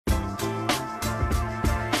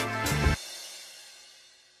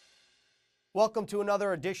Welcome to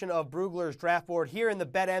another edition of Brugler's Draft Board here in the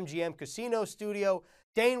BetMGM Casino studio.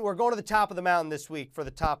 Dane, we're going to the top of the mountain this week for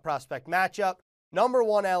the top prospect matchup. Number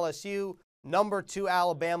 1 LSU, number 2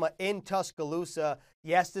 Alabama in Tuscaloosa.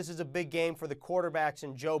 Yes, this is a big game for the quarterbacks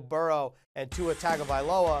in Joe Burrow and Tua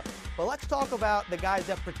Tagovailoa. But let's talk about the guys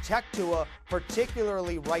that protect Tua,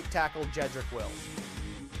 particularly right tackle Jedrick Wills.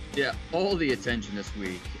 Yeah, all the attention this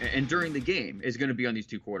week and during the game is going to be on these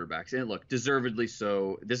two quarterbacks. And look, deservedly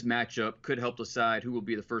so. This matchup could help decide who will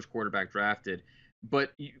be the first quarterback drafted.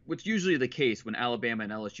 But what's usually the case when Alabama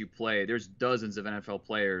and LSU play, there's dozens of NFL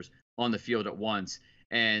players on the field at once.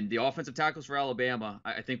 And the offensive tackles for Alabama,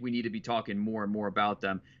 I think we need to be talking more and more about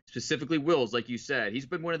them. Specifically Wills, like you said, he's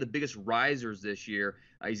been one of the biggest risers this year.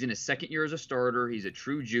 He's in his second year as a starter. He's a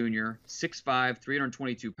true junior, 6'5",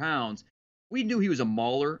 322 pounds. We knew he was a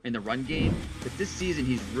mauler in the run game, but this season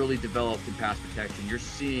he's really developed in pass protection. You're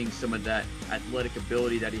seeing some of that athletic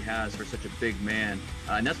ability that he has for such a big man.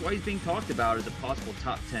 And that's why he's being talked about as a possible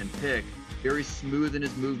top 10 pick. Very smooth in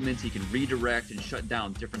his movements. He can redirect and shut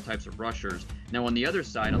down different types of rushers. Now on the other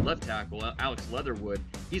side, on left tackle, Alex Leatherwood,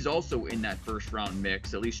 he's also in that first round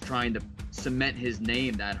mix, at least trying to cement his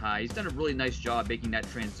name that high. He's done a really nice job making that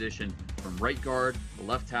transition from right guard to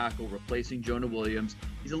left tackle, replacing Jonah Williams.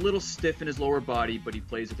 He's a little stiff in his lower body, but he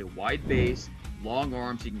plays with a wide base, long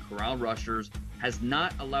arms, he can corral rushers, has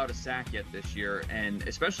not allowed a sack yet this year, and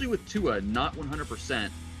especially with Tua not 100%,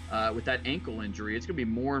 with that ankle injury, it's going to be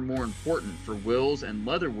more and more important for Wills and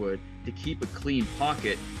Leatherwood to keep a clean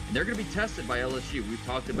pocket, and they're going to be tested by LSU. We've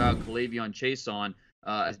talked about K'Lavon Chaisson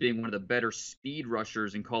as being one of the better speed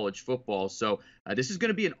rushers in college football, so this is going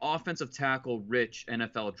to be an offensive tackle-rich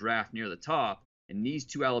NFL draft near the top, and these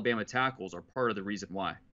two Alabama tackles are part of the reason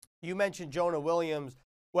why. You mentioned Jonah Williams.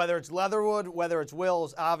 Whether it's Leatherwood, whether it's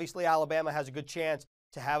Wills, obviously Alabama has a good chance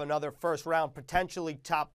to have another first round, potentially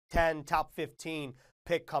top 10, top 15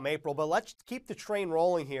 pick come April. But let's keep the train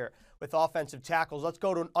rolling here with offensive tackles. Let's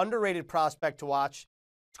go to an underrated prospect to watch.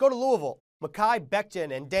 Let's go to Louisville. Mekhi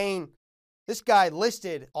Becton. And Dane, this guy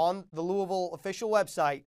listed on the Louisville official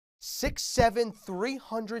website, 6'7",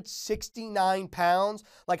 369 pounds.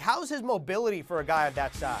 Like, how's his mobility for a guy of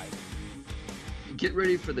that size? Get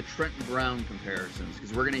ready for the Trenton Brown comparisons,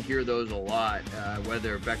 because we're going to hear those a lot,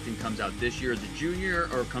 whether Becton comes out this year as a junior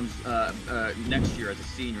or comes next year as a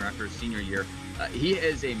senior after his senior year. He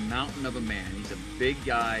is a mountain of a man. He's a big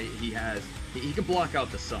guy. He can block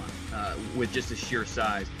out the sun with just his sheer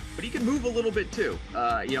size, but he can move a little bit too.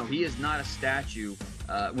 He is not a statue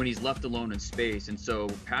when he's left alone in space. And so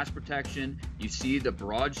pass protection, you see the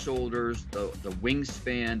broad shoulders, the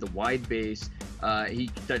wingspan, the wide base.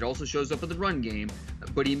 That also shows up in the run game,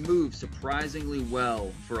 but he moves surprisingly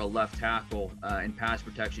well for a left tackle in pass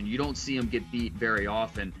protection. You don't see him get beat very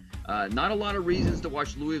often. Not a lot of reasons to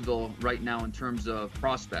watch Louisville right now in terms of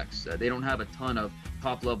prospects. They don't have a ton of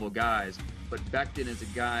top-level guys, but Becton is a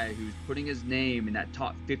guy who's putting his name in that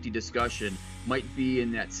top 50 discussion, might be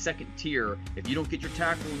in that second tier. If you don't get your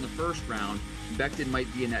tackle in the first round, Becton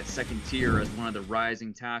might be in that second tier as one of the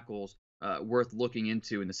rising tackles worth looking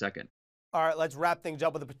into in the second. All right, let's wrap things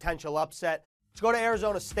up with a potential upset. Let's go to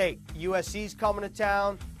Arizona State. USC's coming to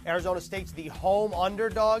town. Arizona State's the home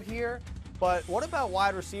underdog here. But what about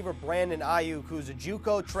wide receiver Brandon Ayuk, who's a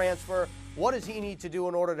JUCO transfer? What does he need to do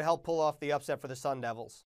in order to help pull off the upset for the Sun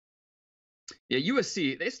Devils? Yeah,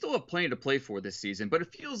 USC, they still have plenty to play for this season, but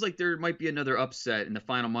it feels like there might be another upset in the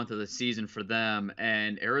final month of the season for them.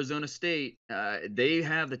 And Arizona State, they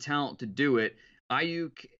have the talent to do it.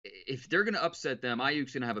 Ayuk, if they're going to upset them,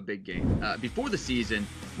 Ayuk's going to have a big game. Before the season,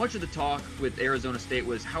 much of the talk with Arizona State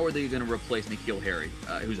was how are they going to replace N'Keal Harry,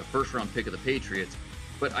 who's a first-round pick of the Patriots.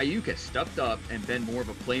 But Ayuk has stepped up and been more of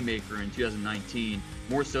a playmaker in 2019,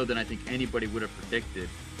 more so than I think anybody would have predicted.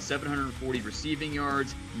 740 receiving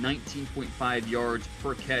yards, 19.5 yards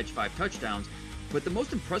per catch, 5 touchdowns. But the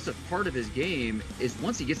most impressive part of his game is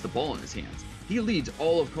once he gets the ball in his hands. He leads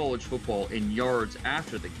all of college football in yards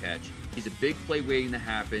after the catch. He's a big play waiting to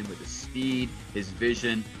happen with his speed, his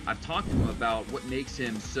vision. I've talked to him about what makes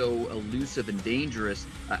him so elusive and dangerous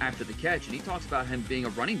after the catch, and he talks about him being a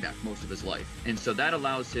running back most of his life. And so that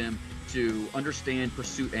allows him to understand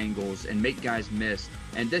pursuit angles and make guys miss,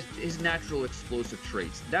 and his natural explosive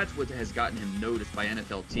traits. That's what has gotten him noticed by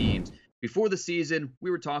NFL teams. Before the season,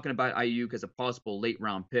 we were talking about Ayuk as a possible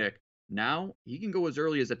late-round pick. Now, he can go as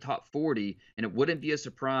early as the top 40, and it wouldn't be a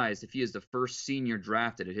surprise if he is the first senior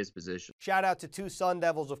drafted at his position. Shout out to two Sun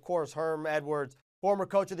Devils, of course, Herm Edwards, former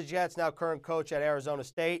coach of the Jets, now current coach at Arizona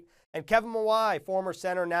State, and Kevin Mawai, former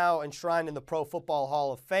center, now enshrined in the Pro Football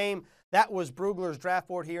Hall of Fame. That was Brugler's Draft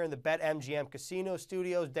Board here in the BetMGM Casino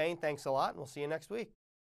Studios. Dane, thanks a lot, and we'll see you next week.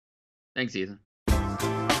 Thanks, Ethan.